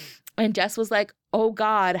ideals. And Jess was like, oh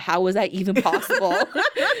God, how was that even possible?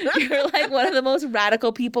 You're like one of the most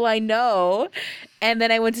radical people I know. And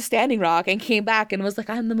then I went to Standing Rock and came back and was like,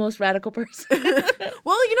 I'm the most radical person.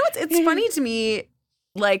 Well, you know, it's funny to me,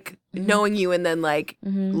 like knowing you and then like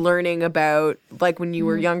learning about like when you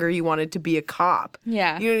were younger, you wanted to be a cop.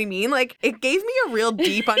 Yeah. You know what I mean? Like it gave me a real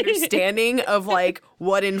deep understanding of like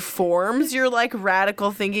what informs your like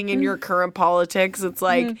radical thinking in your current politics. It's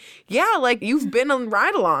like, yeah, like you've been on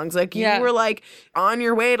ride-alongs. Like you were like on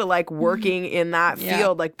your way to like working in that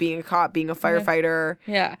field, like being a cop, being a firefighter.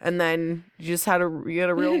 Yeah. And then you just had a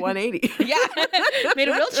real 180. Yeah. Made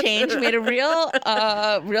a real change, made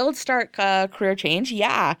a real stark career change.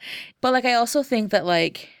 Yeah. But like I also think that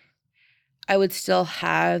like I would still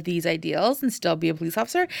have these ideals and still be a police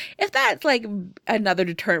officer if that's like another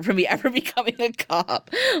deterrent for me ever becoming a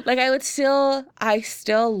cop. Like I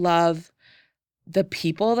still love the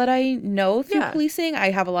people that I know through policing.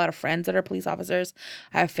 I have a lot of friends that are police officers.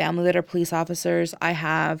 I have family that are police officers. I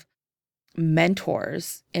have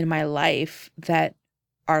mentors in my life that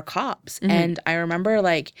are cops. And I remember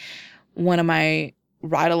like one of my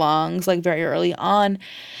ride-alongs, like very early on.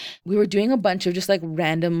 We were doing a bunch of just like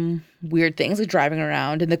random weird things, like driving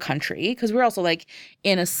around in the country, because we're also like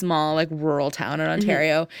in a small like rural town in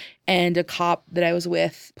Ontario. And a cop that I was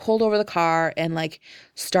with pulled over the car and like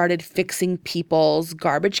started fixing people's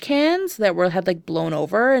garbage cans that had like blown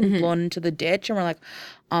over and blown into the ditch and were like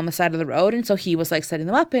on the side of the road. And so he was like setting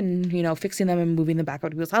them up and, you know, fixing them and moving them back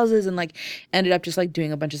up to people's houses, and like ended up just like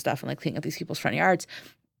doing a bunch of stuff and like cleaning up these people's front yards.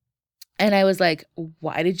 And I was like,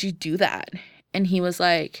 why did you do that? And he was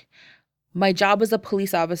like, my job as a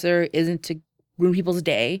police officer isn't to ruin people's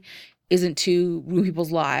day, isn't to ruin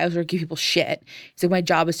people's lives or give people shit. He's like, my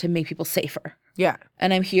job is to make people safer. Yeah.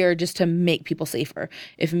 And I'm here just to make people safer.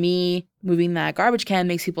 If me moving that garbage can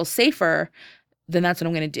makes people safer, then that's what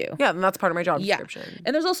I'm going to do. Yeah, and that's part of my job description.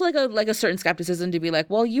 And there's also like a certain skepticism to be like,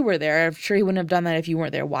 well, you were there. I'm sure he wouldn't have done that if you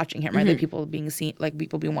weren't there watching him, right? Like people being seen, like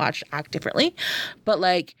people being watched act differently. But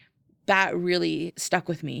like that really stuck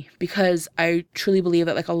with me because I truly believe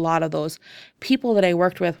that like a lot of those people that I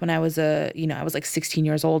worked with when I was I was like 16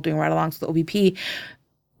 years old doing ride-alongs with the OPP,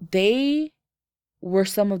 they were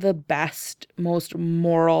some of the best, most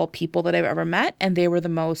moral people that I've ever met. And they were the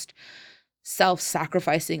most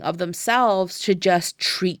self-sacrificing of themselves to just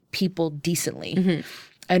treat people decently.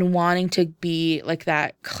 And wanting to be like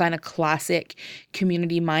that kind of classic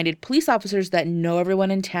community-minded police officers that know everyone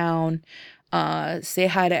in town, say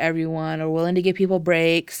hi to everyone, are willing to give people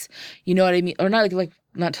breaks, you know what I mean? Or not like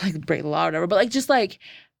not to like break the law or whatever, but like just like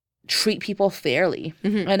treat people fairly.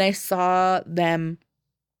 And I saw them,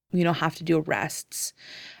 you know, have to do arrests,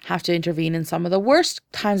 have to intervene in some of the worst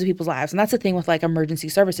times of people's lives. And that's the thing with like emergency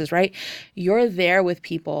services, right? You're there with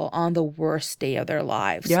people on the worst day of their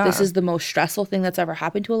lives. Yeah. This is the most stressful thing that's ever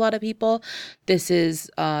happened to a lot of people. This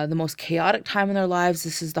is the most chaotic time in their lives.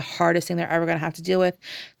 This is the hardest thing they're ever going to have to deal with.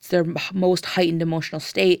 It's their most heightened emotional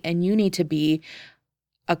state. And you need to be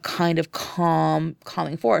a kind of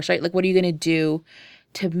calming force, right? Like, what are you going to do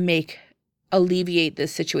to alleviate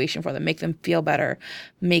this situation for them, make them feel better,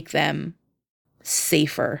 make them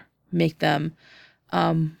safer, make them,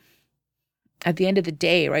 at the end of the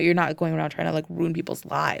day, right, you're not going around trying to like ruin people's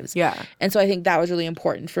lives. Yeah. And so I think that was really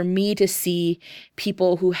important for me to see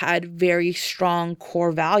people who had very strong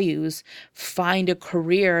core values find a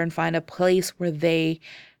career and find a place where they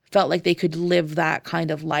felt like they could live that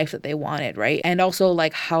kind of life that they wanted, right? And also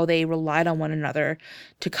like how they relied on one another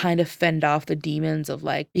to kind of fend off the demons of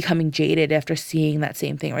like becoming jaded after seeing that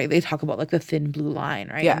same thing, right? They talk about like the thin blue line,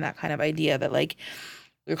 right? Yeah. And that kind of idea that like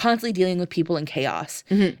you're constantly dealing with people in chaos.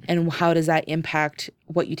 And how does that impact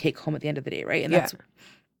what you take home at the end of the day, right? And that's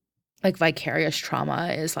like vicarious trauma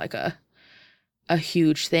is like a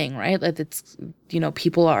huge thing, right? Like it's, you know,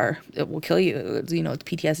 it will kill you. It's, you know, it's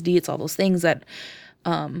PTSD. It's all those things that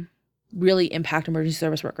really impact emergency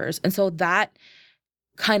service workers. And so that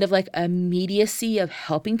kind of like immediacy of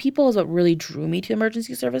helping people is what really drew me to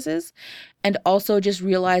emergency services. And also just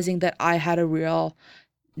realizing that I had a real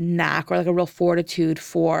knack or like a real fortitude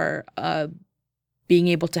for being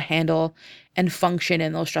able to handle and function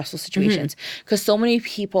in those stressful situations. Because so many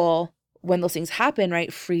people, when those things happen,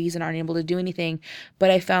 right, freeze and aren't able to do anything. But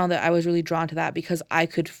I found that I was really drawn to that because I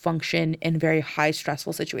could function in very high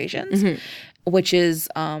stressful situations, which is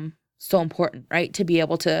so important, right, to be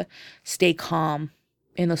able to stay calm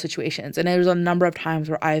in those situations. And there's a number of times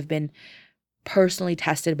where I've been personally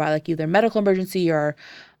tested by like either medical emergency or,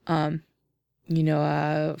 you know,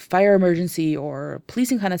 a fire emergency or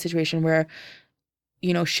policing kind of situation where,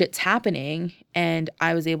 you know, shit's happening and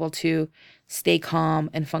I was able to stay calm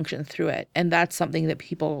and function through it. And that's something that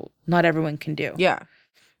not everyone can do. Yeah.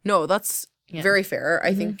 No, that's very fair.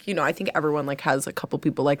 I think, you know, I think everyone like has a couple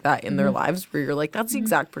people like that in their lives where you're like, that's the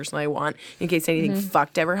exact person I want in case anything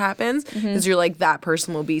fucked ever happens. Because you're like, that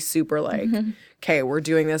person will be super like, okay, we're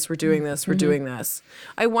doing this, we're doing this, we're doing this.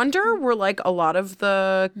 I wonder, were like a lot of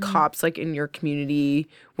the cops like in your community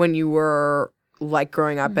when you were like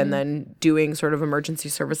growing up and then doing sort of emergency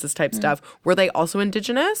services type stuff, were they also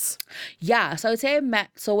Indigenous? Yeah. So I would say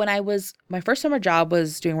my first summer job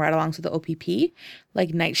was doing ride-alongs with the OPP,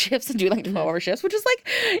 like night shifts and doing like 12-hour shifts, which is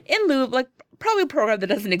like in lieu of like probably a program that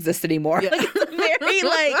doesn't exist anymore. Yeah.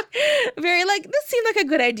 Like it's very like, this seemed like a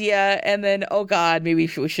good idea. And then, oh God, maybe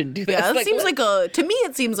we shouldn't do this. Yeah, like, seems like to me,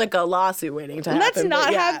 it seems like a lawsuit waiting to happen. Let's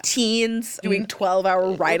not have teens doing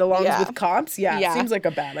 12-hour ride-alongs with cops. Yeah, it seems like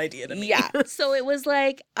a bad idea to me. Yeah. So it was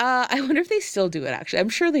like, I wonder if they still do it, actually. I'm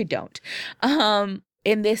sure they don't.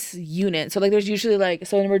 In this unit, so like there's usually like,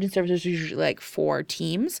 so in emergency services, there's usually like 4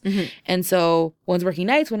 teams. And so one's working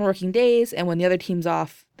nights, one working days, and when the other team's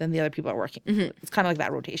off, then the other people are working. It's kind of like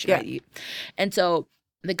that rotation, right? And so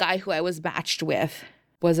the guy who I was matched with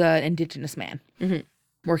was an Indigenous man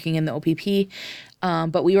working in the OPP.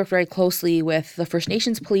 But we work very closely with the First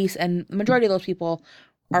Nations police, and the majority of those people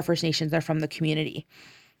are First Nations. They're from the community.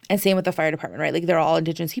 And same with the fire department, right? Like they're all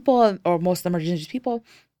Indigenous people, or most of them are Indigenous people.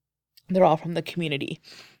 They're all from the community.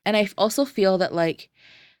 And I also feel that like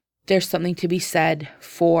there's something to be said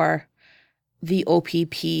for the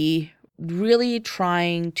OPP really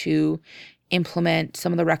trying to implement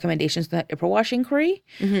some of the recommendations in the Ipperwash inquiry.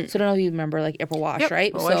 So I don't know if you remember like Ipperwash,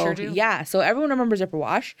 right? Oh, so I sure do. Yeah, so everyone remembers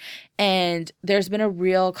Ipperwash, and there's been a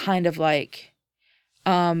real kind of like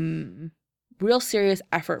real serious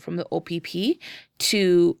effort from the OPP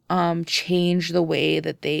to change the way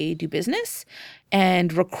that they do business.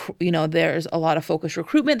 And, there's a lot of focused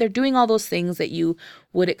recruitment. They're doing all those things that you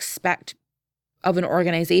would expect of an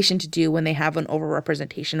organization to do when they have an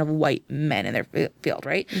overrepresentation of white men in their field,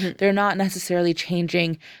 right? They're not necessarily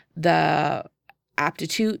changing the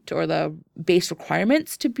aptitude or the base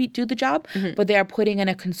requirements to do the job, but they are putting in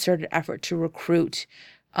a concerted effort to recruit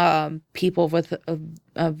people with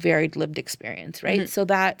a varied lived experience, right? So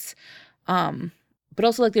that's, but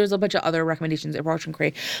also like there's a bunch of other recommendations at Washington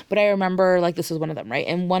Cray, but I remember like this was one of them, right?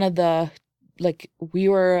 And one of the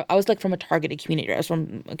I was like from a targeted community. I was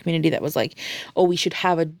from a community that was like, oh, we should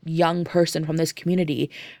have a young person from this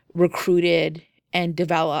community recruited and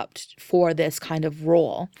developed for this kind of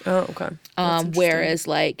role. Oh, okay. Whereas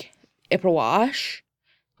like Ipperwash,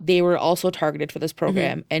 they were also targeted for this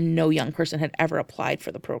program, and no young person had ever applied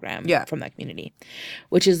for the program from that community,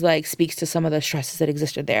 which is like speaks to some of the stresses that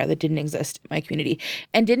existed there that didn't exist in my community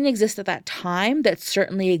and didn't exist at that time, that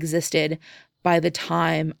certainly existed by the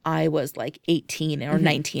time I was like 18 or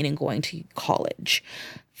 19 and going to college.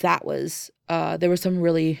 That was, there were some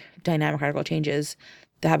really dynamic radical changes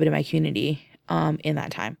that happened in my community in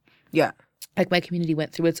that time. Yeah. Like my community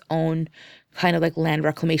went through its own kind of like land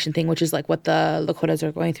reclamation thing, which is like what the Lakotas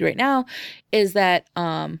are going through right now, is that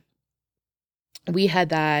we had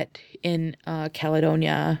that in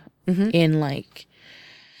Caledonia in like,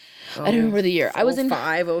 I don't remember the year. I was in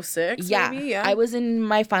 05, 06, maybe? Yeah. I was in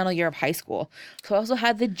my final year of high school. So I also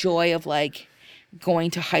had the joy of like going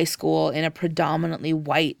to high school in a predominantly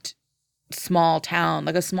white small town,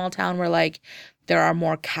 like a small town where like there are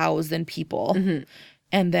more cows than people.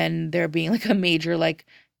 And then there being like a major like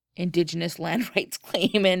Indigenous land rights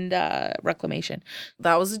claim and reclamation.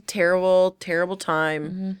 That was a terrible, terrible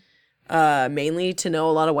time. Mainly to know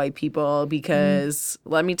a lot of white people, because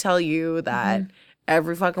let me tell you that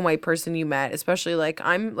every fucking white person you met, especially like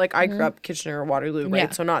I grew up Kitchener or Waterloo,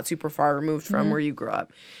 right? So not super far removed from where you grew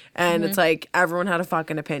up. And it's like everyone had a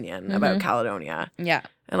fucking opinion about Caledonia. Yeah.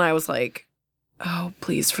 And I was like, oh,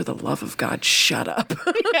 please, for the love of God, shut up.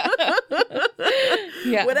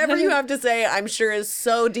 Whatever you have to say, I'm sure is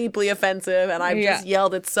so deeply offensive, and I've just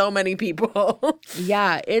yelled at so many people.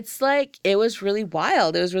 It's like, it was really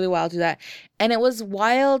wild. It was really wild to do that. And it was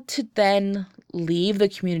wild to then leave the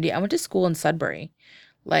community. I went to school in Sudbury,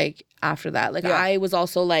 like, after that. Like, I was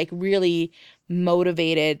also, like, really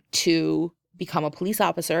motivated to become a police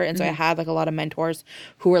officer. And so I had, like, a lot of mentors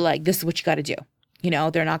who were like, this is what you got to do. You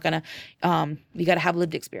know, they're not going to, you got to have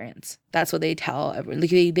lived experience. That's what they tell everyone.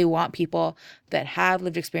 Like, they want people that have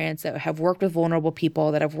lived experience, that have worked with vulnerable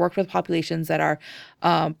people, that have worked with populations that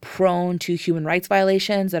are prone to human rights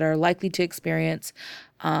violations, that are likely to experience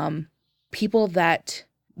people that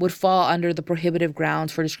would fall under the prohibitive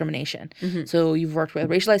grounds for discrimination. So you've worked with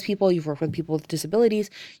racialized people, you've worked with people with disabilities,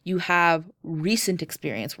 you have recent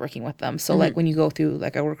experience working with them. So like when you go through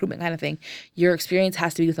like a recruitment kind of thing, your experience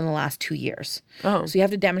has to be within the last 2 years. So you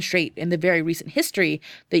have to demonstrate in the very recent history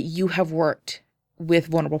that you have worked with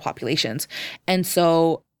vulnerable populations. And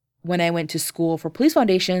so when I went to school for police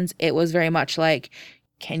foundations, it was very much like,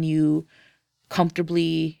 can you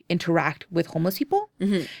comfortably interact with homeless people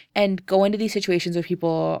and go into these situations where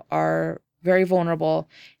people are very vulnerable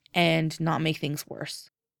and not make things worse.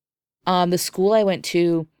 The school I went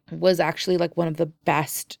to was actually like one of the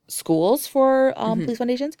best schools for police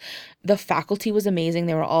foundations. The faculty was amazing.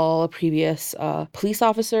 They were all previous police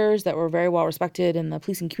officers that were very well respected in the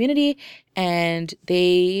policing community, and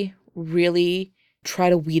they really try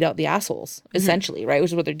to weed out the assholes, essentially, right?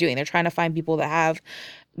 Which is what they're doing. They're trying to find people that have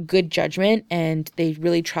good judgment, and they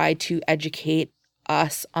really try to educate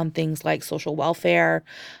us on things like social welfare,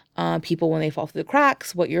 people when they fall through the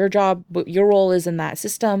cracks, what your role is in that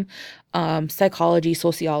system, psychology,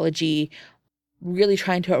 sociology, really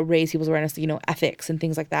trying to raise people's awareness, you know, ethics and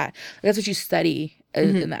things like that. That's what you study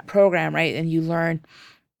in that program, right? And you learn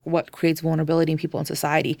what creates vulnerability in people in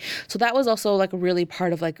society. So that was also like a really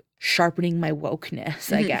part of like sharpening my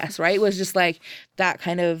wokeness, I guess, right? It was just like that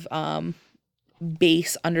kind of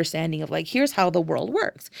base understanding of like, here's how the world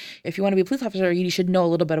works. If you want to be a police officer, you should know a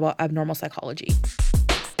little bit about abnormal psychology.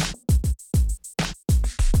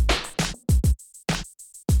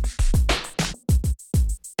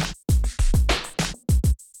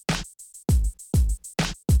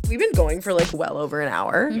 We've been going for like well over an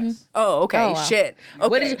hour. Mm-hmm. Oh, okay. Oh, wow. Shit. Okay.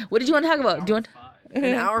 What did you want to talk about? Do you want? An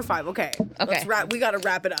hour 5. Okay. Okay. We got to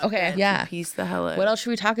wrap it up. Okay. Yeah. Peace the hell out. What else should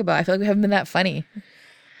we talk about? I feel like we haven't been that funny.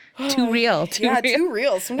 Too real. Too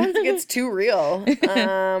real. Sometimes it gets too real.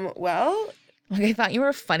 Well. Like, I thought you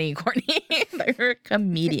were funny, Courtney. I thought you were a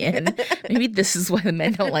comedian. Maybe this is why the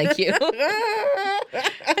men don't like you.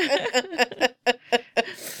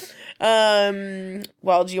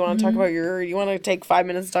 Well, do you want to talk about you want to take 5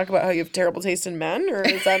 minutes to talk about how you have terrible taste in men, or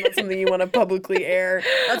is that not something you want to publicly air?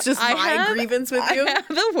 That's just my grievance with you. I have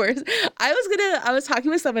the worst. I was talking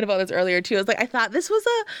with someone about this earlier too. I was like, I thought this was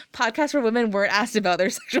a podcast where women weren't asked about their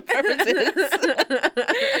sexual preferences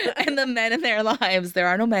and the men in their lives. There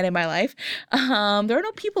are no men in my life. There are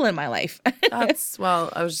no people in my life. Well,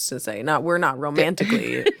 I was just gonna say, we're not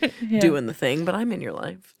romantically doing the thing, but I'm in your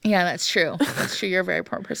life. Yeah, that's true. That's true. You're a very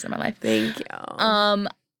important person in my life. Thank you.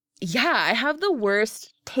 Yeah, I have the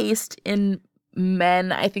worst taste in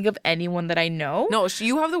men, I think, of anyone that I know. No,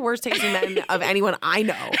 you have the worst taste in men of anyone I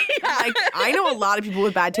know. Yeah. Like, I know a lot of people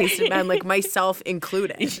with bad taste in men, like myself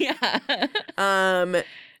included. Yeah.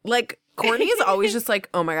 Like, Courtney is always just like,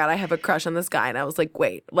 oh my God, I have a crush on this guy. And I was like,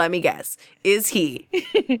 wait, let me guess. Is he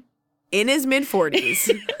in his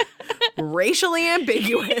mid-40s, racially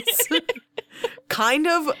ambiguous, kind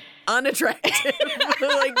of unattractive?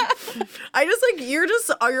 Like, I just like,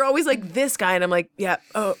 you're always like this guy, and I'm like, yeah,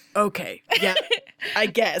 oh, okay, yeah, I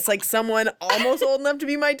guess, like someone almost old enough to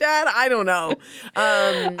be my dad. I don't know.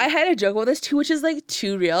 I had a joke about this too, which is like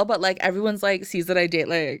too real, but like everyone's like sees that I date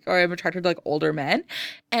like, or I'm attracted to like older men,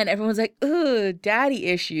 and everyone's like, ugh, daddy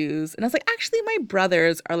issues, and I was like, actually, my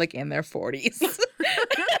brothers are like in their 40s.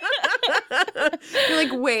 You're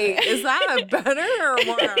like, wait, is that better or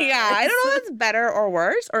worse? Yeah, I don't know if it's better or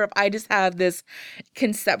worse, or if I just have this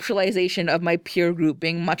conceptualization of my peer group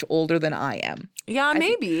being much older than I am. Yeah,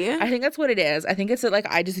 maybe. I think that's what it is. I think it's that, like,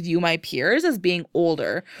 I just view my peers as being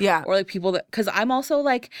older. Yeah. Or like people that, because I'm also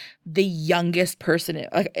like the youngest person,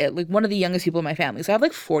 like one of the youngest people in my family. So I have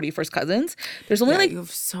like 40 first cousins. There's only you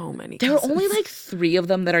have so many There cousins. are only like 3 of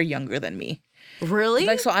them that are younger than me. Really?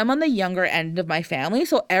 Like, so I'm on the younger end of my family.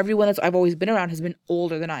 So everyone that I've always been around has been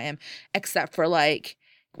older than I am, except for like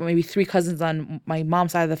maybe 3 cousins on my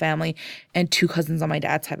mom's side of the family and 2 cousins on my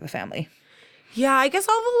dad's side of the family. Yeah, I guess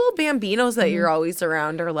all the little bambinos that you're always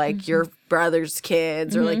around are like your brother's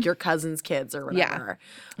kids or like your cousin's kids or whatever.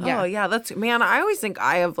 Yeah. Oh, yeah. That's, man, I always think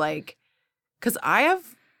I have like, because I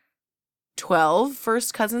have 12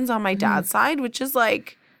 first cousins on my dad's side, which is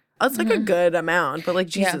like, that's like a good amount, but like,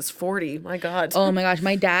 Jesus, 40, my God. Oh my gosh,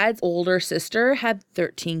 my dad's older sister had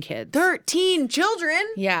 13 kids. 13 children?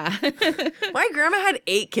 Yeah. My grandma had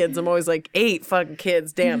 8 kids. I'm always like, 8 fucking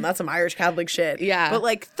kids. Damn, that's some Irish Catholic shit. Yeah. But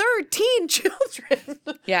like 13 children.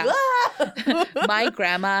 Yeah.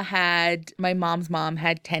 My mom's mom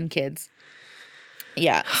had 10 kids.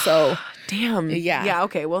 Yeah, so. Damn. Yeah. Yeah,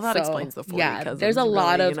 okay. Well, that explains the 40 cousins. There's a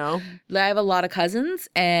lot really, of, I have a lot of cousins,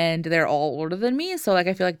 and they're all older than me. So, like,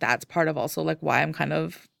 I feel like that's part of also, like, why I'm kind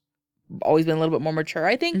of always been a little bit more mature,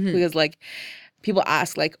 I think. Because, like, people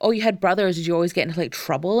ask, like, oh, you had brothers. Did you always get into, like,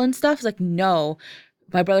 trouble and stuff? It's like, no.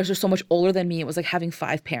 My brothers are so much older than me. It was like having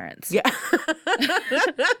 5 parents. Yeah.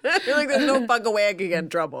 You're like, there's no fucking way I could get in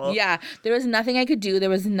trouble. Yeah. There was nothing I could do. There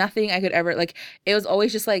was nothing I could ever, like, it was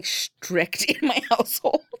always just, like, strict in my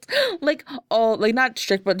household. Like, not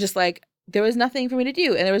strict, but just, like, there was nothing for me to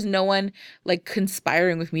do. And there was no one, like,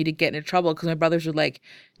 conspiring with me to get into trouble because my brothers were like,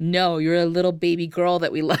 no, you're a little baby girl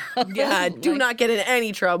that we love. Yeah, do not get in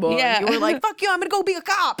any trouble. Yeah. You were like, fuck you, I'm going to go be a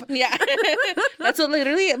cop. Yeah. That's what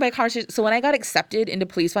literally my conversation. So when I got accepted into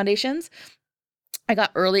police foundations, I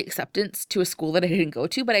got early acceptance to a school that I didn't go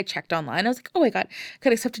to, but I checked online. I was like, oh, I got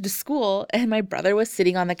accepted to school. And my brother was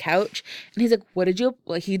sitting on the couch and he's like,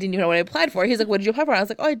 he didn't even know what I applied for. He's like, what did you apply for? I was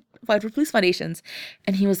like, oh, I applied for police foundations.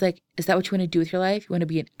 And he was like, is that what you want to do with your life? You want to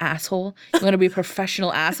be an asshole? You want to be a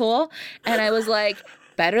professional asshole? And I was like,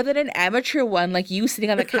 better than an amateur one like you sitting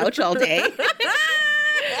on the couch all day.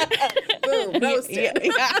 Boom, roasted.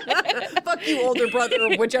 Yeah. Fuck you, older brother,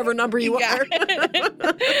 or whichever number you are.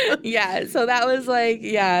 Yeah, so that was like,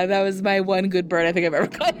 that was my one good bird I think I've ever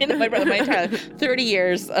gotten into my brother my entire life. 30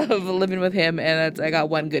 years of living with him, and I got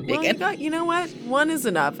one good dig in. You know what? One is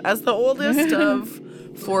enough. As the oldest of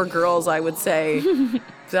 4 girls, I would say.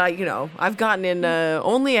 I've gotten in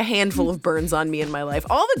only a handful of burns on me in my life.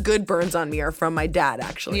 All the good burns on me are from my dad,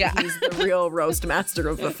 actually. Yeah. He's the real roast master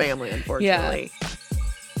of the family, unfortunately. Yeah.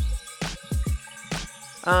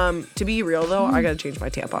 To be real, though, I got to change my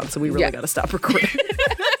tampon, so we really got to stop recording.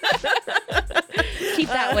 Keep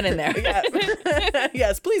that one in there.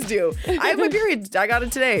 Yes, please do. I have my period. I got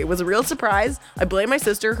it today. It was a real surprise. I blame my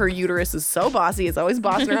sister. Her uterus is so bossy. It's always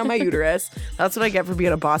bossing around my uterus. That's what I get for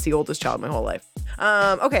being a bossy oldest child my whole life.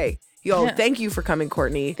 Okay. Thank you for coming,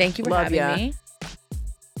 Courtney. Thank you for having me.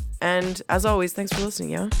 And as always, thanks for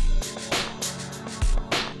listening, yeah?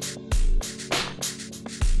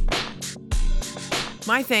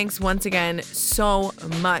 My thanks once again so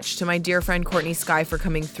much to my dear friend Courtney Skye for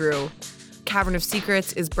coming through. Cavern of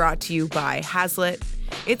Secrets is brought to you by Hazlitt.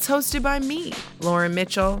 It's hosted by me, Lauren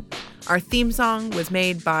Mitchell. Our theme song was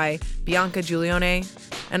made by Bianca Giulione,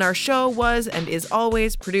 and our show was and is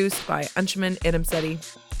always produced by Anshuman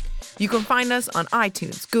Idemseti. You can find us on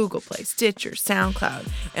iTunes, Google Play, Stitcher, SoundCloud,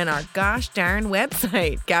 and our gosh darn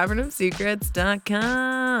website,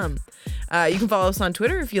 cavernofsecrets.com. You can follow us on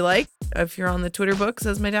Twitter if you like, if you're on the Twitter books,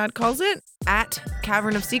 as my dad calls it, at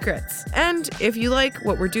Cavern of Secrets. And if you like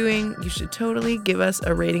what we're doing, you should totally give us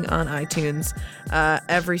a rating on iTunes.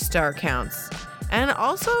 Every star counts. And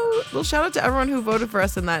also, a little shout out to everyone who voted for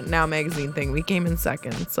us in that Now Magazine thing. We came in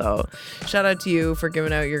second. So shout out to you for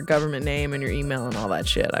giving out your government name and your email and all that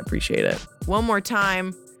shit. I appreciate it. One more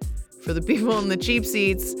time for the people in the cheap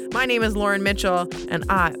seats. My name is Lauren Mitchell, and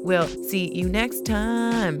I will see you next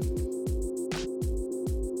time.